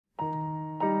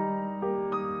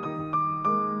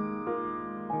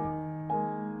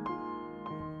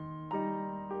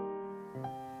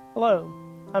Hello,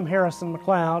 I'm Harrison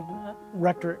McLeod,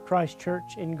 Rector at Christ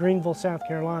Church in Greenville, South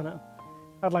Carolina.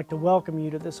 I'd like to welcome you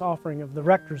to this offering of the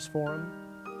Rector's Forum.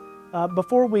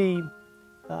 Before we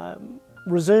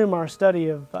resume our study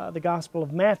of the Gospel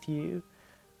of Matthew,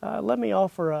 let me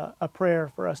offer a prayer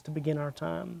for us to begin our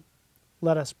time.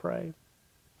 Let us pray.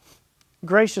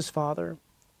 Gracious Father,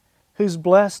 whose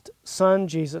blessed Son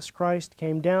Jesus Christ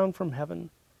came down from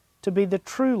heaven to be the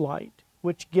true light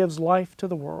which gives life to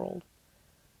the world,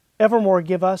 evermore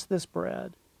give us this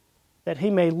bread, that He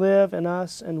may live in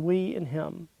us and we in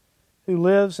Him, who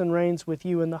lives and reigns with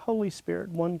you in the Holy Spirit,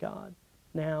 one God,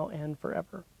 now and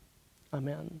forever.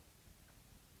 Amen.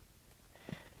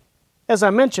 As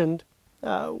I mentioned,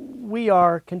 we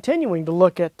are continuing to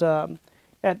look at the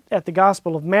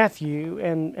Gospel of Matthew,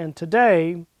 and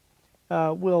today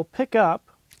we'll pick up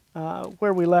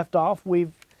where we left off.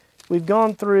 We've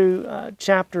gone through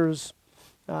chapters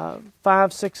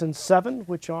 5, 6, and 7,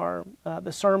 which are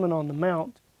the Sermon on the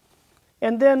Mount.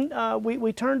 And then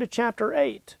we turn to chapter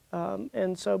 8.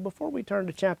 And so before we turn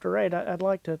to chapter 8, I'd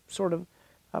like to sort of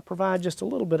provide just a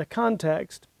little bit of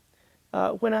context.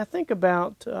 When I think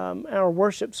about our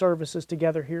worship services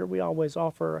together here, we always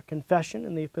offer a confession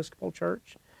in the Episcopal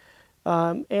Church.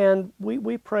 And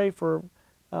we pray for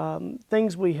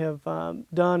things we have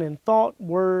done in thought,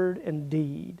 word, and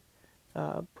deed.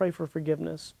 Pray for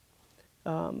forgiveness.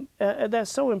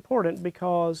 That's so important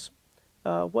because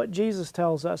what Jesus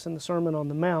tells us in the Sermon on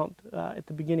the Mount at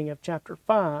the beginning of chapter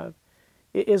 5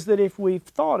 is that if we've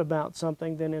thought about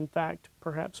something, then in fact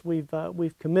perhaps we've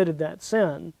committed that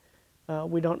sin.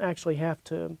 We don't actually have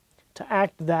to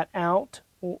act that out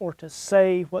or to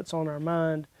say what's on our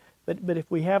mind, but if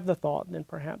we have the thought, then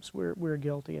perhaps we're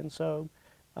guilty, and so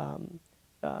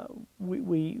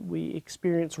we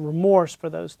experience remorse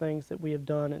for those things that we have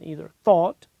done in either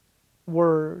thought,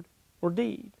 word, or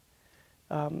deed.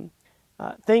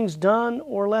 Things done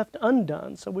or left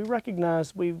undone. So we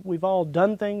recognize we've all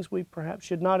done things we perhaps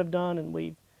should not have done, and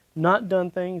we've not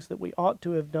done things that we ought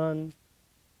to have done.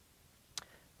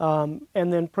 And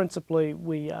then principally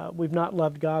we've not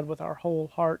loved God with our whole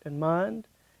heart and mind,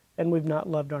 and we've not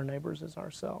loved our neighbors as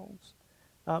ourselves.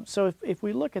 So if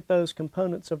we look at those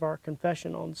components of our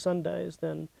confession on Sundays,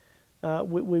 then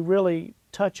we really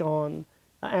touch on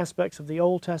aspects of the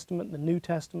Old Testament, the New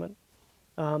Testament,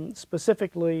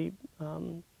 specifically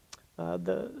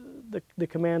the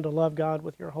command to love God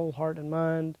with your whole heart and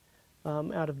mind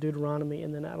out of Deuteronomy,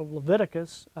 and then out of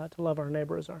Leviticus to love our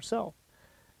neighbor as ourselves.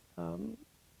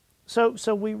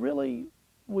 So we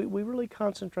really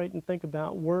concentrate and think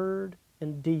about word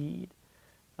and deed.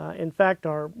 In fact,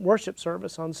 our worship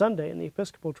service on Sunday in the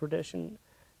Episcopal tradition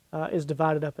is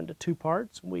divided up into two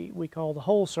parts. We call the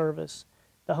whole service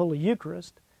the Holy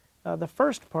Eucharist. The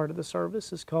first part of the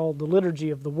service is called the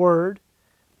Liturgy of the Word,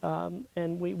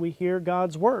 and we hear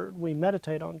God's Word. We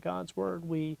meditate on God's Word.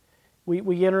 We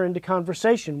enter into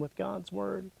conversation with God's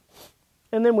Word.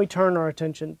 And then we turn our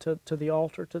attention to the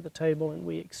altar, to the table, and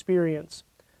we experience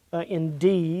in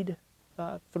deed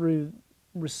through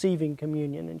receiving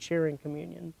communion and sharing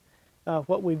communion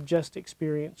what we've just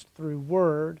experienced through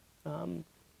word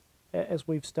as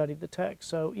we've studied the text.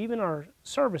 So even our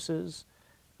services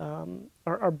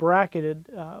are bracketed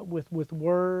with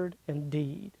word and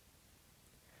deed.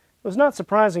 It was not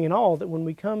surprising at all that when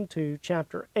we come to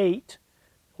chapter 8,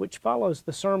 which follows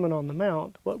the Sermon on the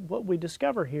Mount, what we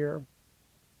discover here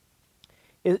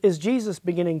is Jesus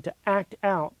beginning to act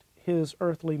out His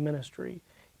earthly ministry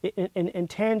in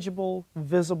tangible,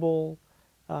 visible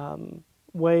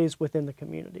ways within the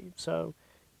community. So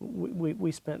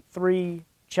we spent 3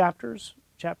 chapters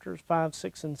 5,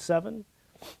 6, and 7,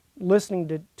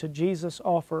 listening to Jesus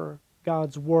offer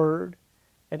God's Word,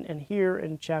 and here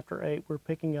in chapter 8 we're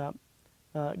picking up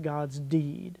God's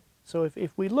deed. So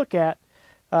if we look at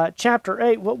chapter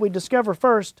 8, what we discover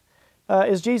first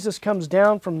is Jesus comes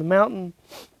down from the mountain,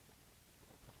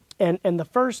 and the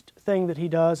first thing that He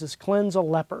does is cleanse a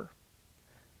leper.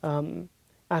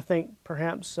 I think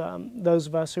perhaps those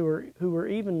of us who are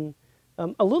even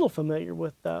a little familiar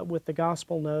with the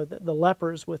gospel know that the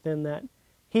lepers within that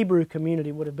Hebrew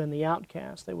community would have been the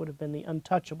outcasts. They would have been the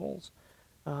untouchables.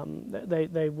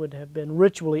 They would have been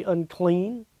ritually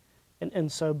unclean, and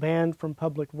so banned from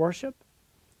public worship.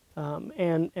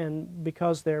 And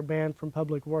because they're banned from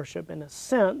public worship, in a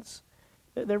sense,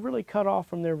 they're really cut off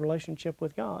from their relationship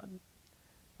with God.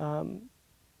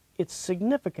 It's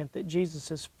significant that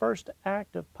Jesus' first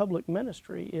act of public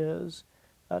ministry is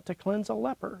to cleanse a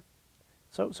leper.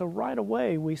 So right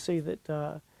away we see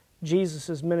that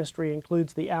Jesus' ministry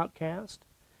includes the outcast.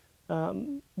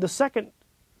 The second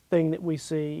thing that we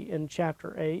see in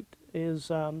chapter 8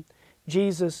 is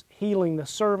Jesus healing the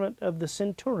servant of the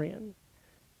centurion.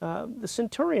 The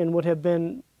centurion would have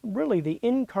been really the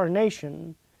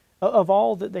incarnation of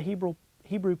all that the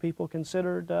Hebrew people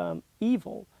considered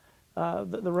evil.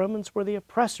 The Romans were the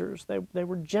oppressors. They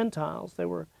were Gentiles. They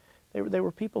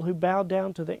were people who bowed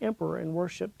down to the emperor and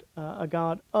worshipped a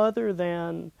god other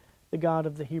than the God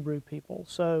of the Hebrew people.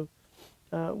 So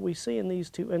we see in these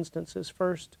two instances,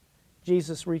 first,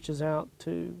 Jesus reaches out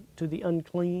to the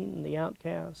unclean and the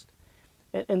outcast,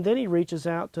 and then he reaches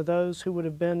out to those who would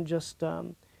have been just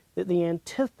the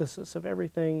antithesis of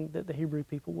everything that the Hebrew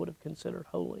people would have considered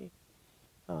holy.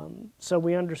 So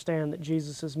we understand that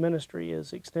Jesus' ministry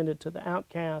is extended to the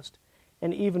outcast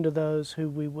and even to those who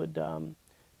we would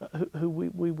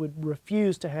we would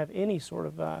refuse to have any sort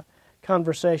of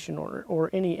conversation or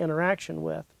any interaction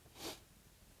with.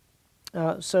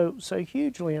 So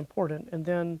hugely important. And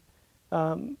then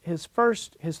his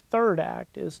third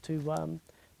act is to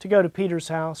go to Peter's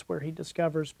house, where he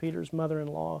discovers Peter's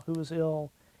mother-in-law who is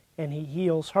ill, and he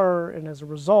heals her, and as a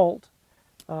result,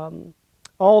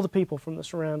 all the people from the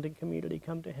surrounding community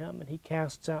come to him, and he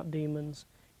casts out demons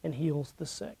and heals the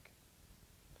sick.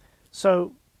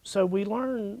 So we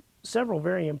learn several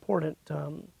very important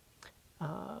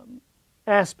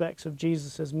aspects of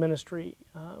Jesus' ministry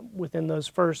within those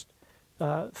first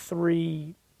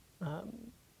three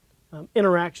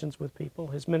interactions with people.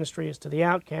 His ministry is to the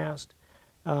outcast,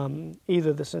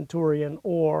 either the centurion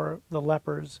or the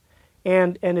lepers,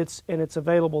 and it's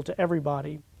available to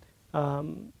everybody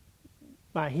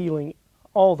by healing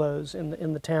all those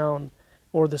in the town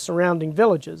or the surrounding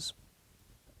villages.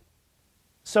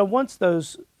 So once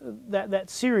that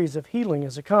series of healing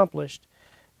is accomplished,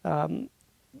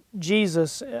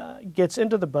 Jesus gets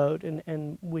into the boat,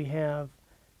 and we have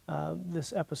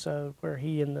this episode where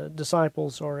he and the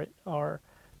disciples are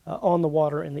on the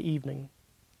water in the evening.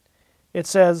 It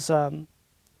says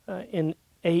in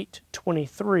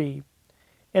 8:23,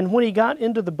 "And when he got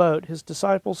into the boat, his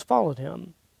disciples followed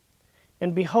him.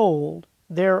 And behold,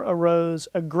 there arose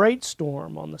a great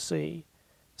storm on the sea,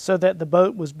 so that the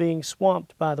boat was being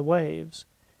swamped by the waves,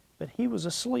 but he was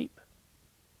asleep.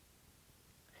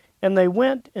 And they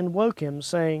went and woke him,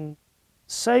 saying,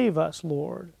 'Save us,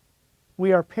 Lord,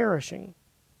 we are perishing.'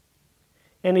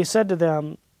 And he said to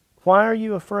them, 'Why are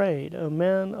you afraid, O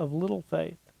men of little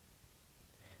faith?'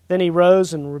 Then he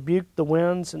rose and rebuked the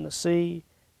winds and the sea,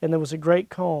 and there was a great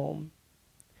calm.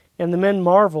 And the men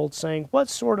marveled, saying, 'What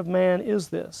sort of man is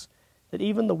this, that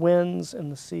even the winds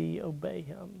and the sea obey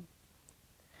him?'"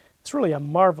 It's really a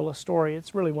marvelous story.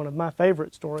 It's really one of my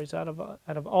favorite stories out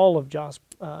of all of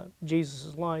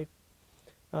Jesus' life.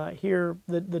 Here,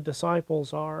 the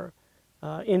disciples are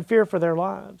in fear for their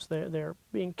lives. They're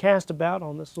being cast about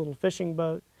on this little fishing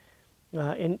boat,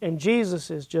 and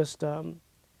Jesus is just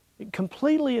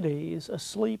completely at ease,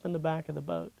 asleep in the back of the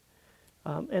boat.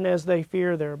 And as they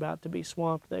fear they're about to be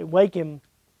swamped, they wake him.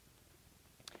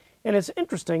 And it's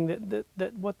interesting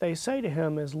that what they say to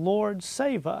him is, "Lord,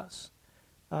 save us."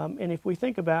 And if we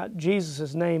think about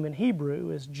Jesus' name in Hebrew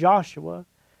is Joshua,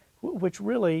 which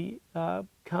really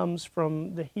comes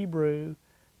from the Hebrew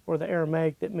or the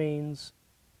Aramaic that means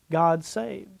God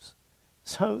saves.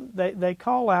 So they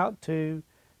call out to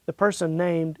the person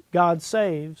named God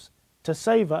saves to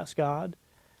save us, God.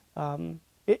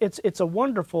 It's a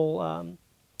wonderful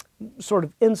sort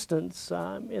of instance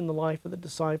in the life of the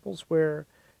disciples where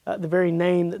the very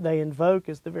name that they invoke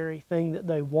is the very thing that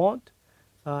they want.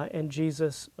 And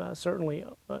Jesus certainly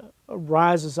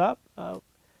rises up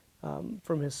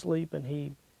from his sleep, and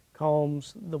he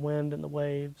calms the wind and the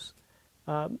waves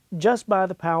just by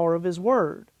the power of his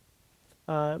word.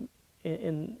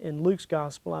 In Luke's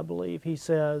gospel, I believe, he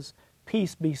says,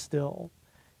 "Peace, be still."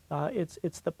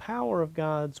 It's the power of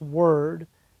God's word,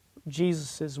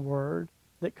 Jesus' word,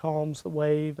 that calms the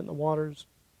wave and the waters.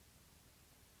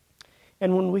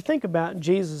 And when we think about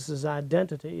Jesus'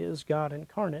 identity as God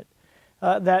incarnate,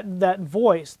 that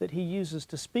voice that he uses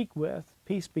to speak with,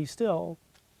 "Peace, be still,"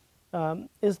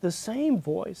 is the same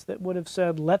voice that would have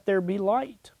said, "Let there be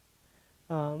light."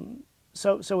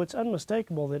 So it's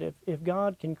unmistakable that if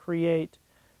God can create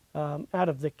out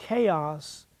of the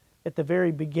chaos at the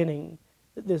very beginning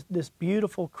this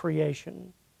beautiful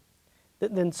creation,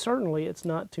 then certainly it's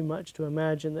not too much to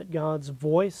imagine that God's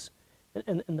voice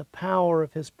and the power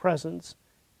of his presence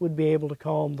would be able to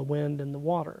calm the wind and the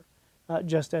water,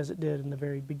 just as it did in the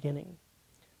very beginning.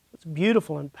 It's a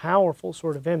beautiful and powerful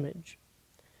sort of image.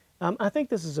 I think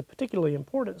this is a particularly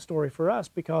important story for us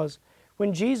because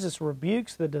when Jesus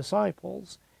rebukes the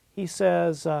disciples, he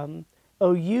says,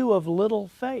 "O you of little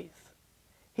faith."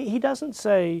 He doesn't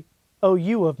say, "O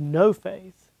you of no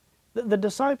faith." The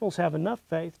disciples have enough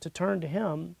faith to turn to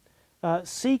Him,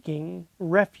 seeking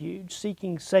refuge,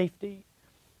 seeking safety.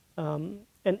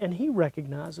 And He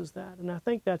recognizes that. And I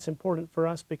think that's important for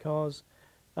us because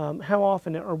how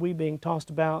often are we being tossed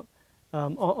about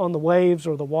on the waves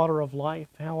or the water of life?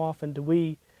 How often do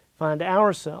we find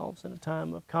ourselves in a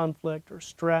time of conflict or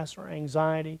stress or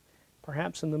anxiety,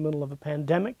 perhaps in the middle of a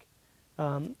pandemic,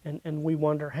 and we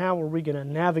wonder, how are we going to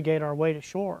navigate our way to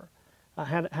shore?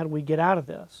 How do we get out of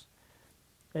this?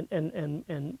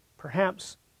 And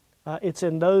perhaps it's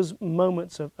in those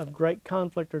moments of great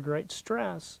conflict or great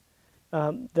stress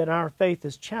that our faith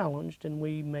is challenged, and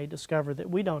we may discover that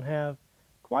we don't have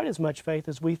quite as much faith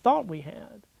as we thought we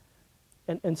had.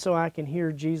 And so I can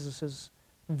hear Jesus'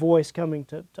 voice coming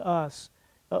to us,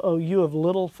 "Oh, you of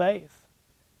little faith."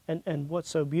 And what's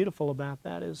so beautiful about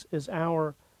that is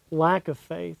our lack of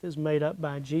faith is made up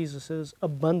by Jesus'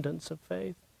 abundance of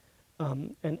faith,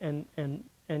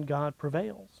 and God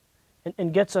prevails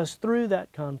and gets us through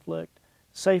that conflict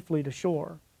safely to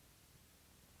shore.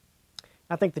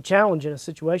 I think the challenge in a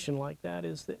situation like that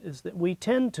is that we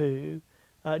tend to,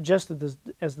 just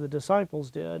as the disciples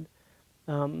did,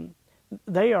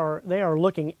 they are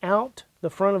looking out the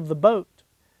front of the boat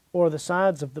or the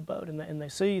sides of the boat, and they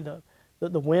see the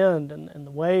wind and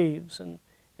the waves, and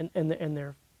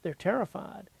they're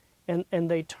terrified,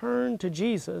 and they turn to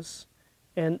Jesus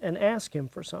and ask Him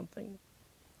for something.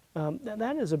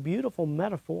 That is a beautiful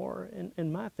metaphor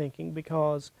in my thinking,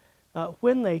 because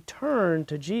when they turn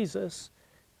to Jesus,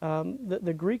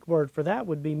 the Greek word for that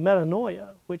would be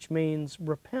metanoia, which means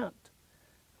repent,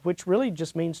 which really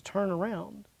just means turn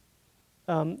around.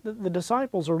 The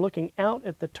disciples are looking out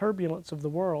at the turbulence of the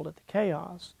world, at the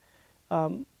chaos,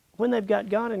 when they've got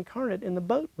God incarnate in the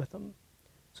boat with them.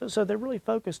 So they're really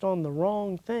focused on the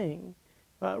wrong thing,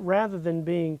 rather than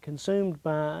being consumed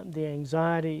by the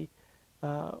anxiety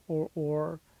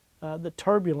or the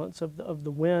turbulence of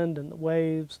the wind and the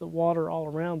waves, the water all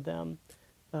around them.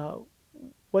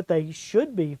 What they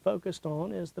should be focused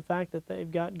on is the fact that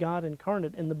they've got God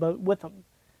incarnate in the boat with them.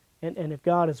 And if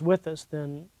God is with us,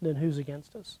 then who's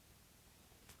against us?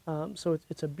 So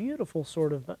it's a beautiful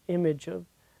sort of image of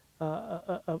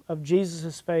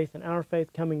Jesus' faith and our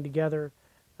faith coming together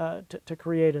to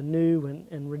create a new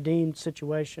and redeemed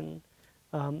situation.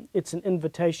 It's an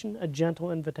invitation, a gentle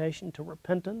invitation to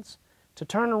repentance, to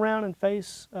turn around and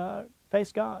face God,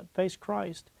 face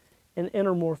Christ, and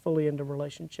enter more fully into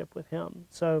relationship with Him.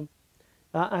 So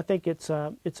I think it's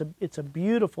a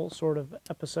beautiful sort of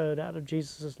episode out of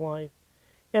Jesus' life,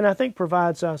 and I think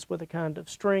provides us with a kind of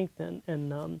strength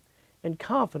and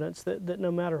confidence that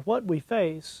no matter what we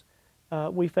face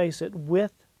it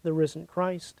with the risen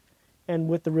Christ, and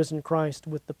with the risen Christ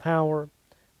with the power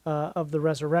of the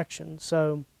resurrection.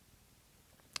 So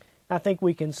I think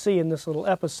we can see in this little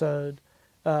episode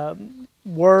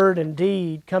word and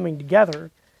deed coming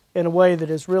together in a way that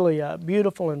is really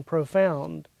beautiful and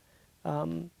profound.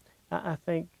 I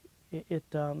think it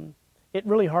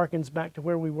really harkens back to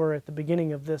where we were at the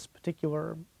beginning of this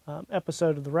particular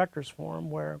episode of the Rector's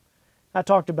Forum, where I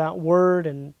talked about word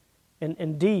and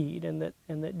deed, and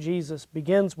that Jesus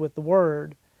begins with the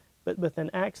word, but then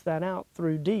acts that out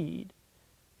through deed.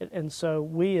 And so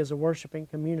we as a worshiping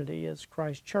community, as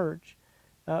Christ Church,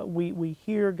 we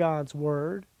hear God's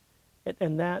word,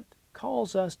 and that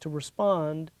calls us to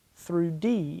respond through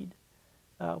deed,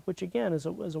 which again is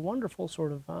a wonderful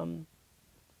sort of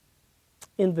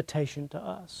invitation to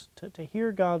us to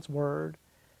hear God's word,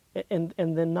 and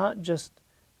then not just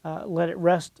let it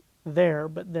rest there,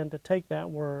 but then to take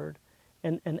that word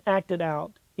and act it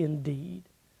out in deed.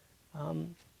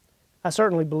 I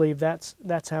certainly believe that's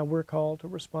how we're called to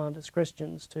respond as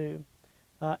Christians, to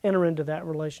enter into that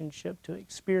relationship, to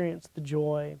experience the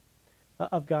joy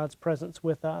of God's presence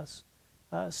with us,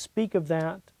 speak of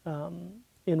that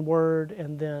in word,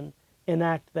 and then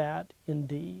enact that in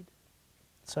deed.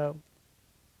 So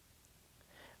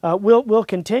we'll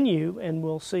continue, and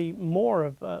we'll see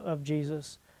more of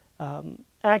Jesus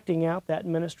acting out that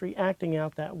ministry, acting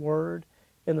out that word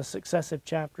in the successive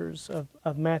chapters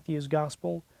of Matthew's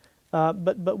Gospel.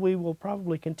 But we will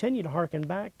probably continue to hearken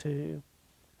back to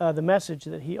the message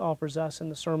that he offers us in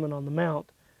the Sermon on the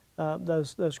Mount,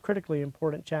 those critically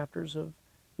important chapters of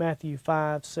Matthew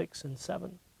 5, 6, and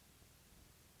 7.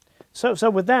 So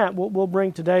with that, we'll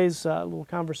bring today's little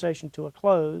conversation to a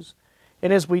close.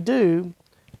 And as we do,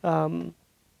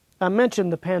 I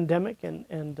mentioned the pandemic,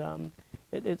 and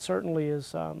it certainly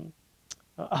is a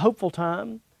hopeful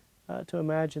time to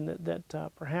imagine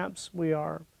that perhaps we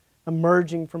are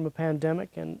emerging from a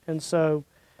pandemic, and so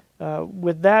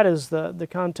with that as the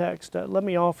context, let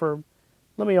me offer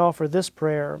let me offer this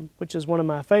prayer, which is one of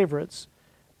my favorites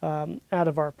out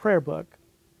of our prayer book.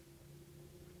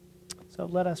 So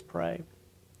let us pray.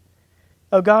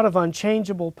 O God of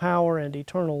unchangeable power and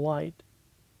eternal light,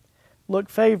 look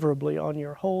favorably on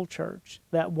your whole church,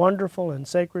 that wonderful and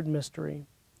sacred mystery.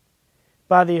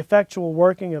 By the effectual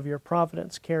working of your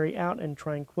providence, carry out in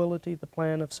tranquility the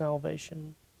plan of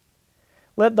salvation.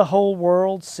 Let the whole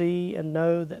world see and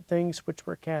know that things which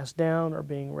were cast down are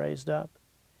being raised up,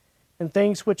 and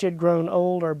things which had grown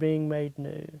old are being made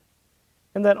new,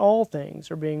 and that all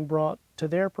things are being brought to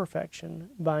their perfection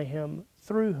by Him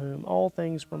through whom all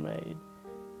things were made,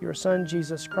 your Son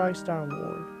Jesus Christ our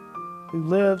Lord, who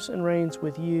lives and reigns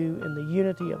with you in the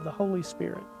unity of the Holy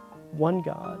Spirit, one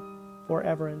God,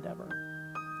 forever and ever.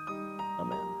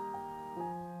 Amen.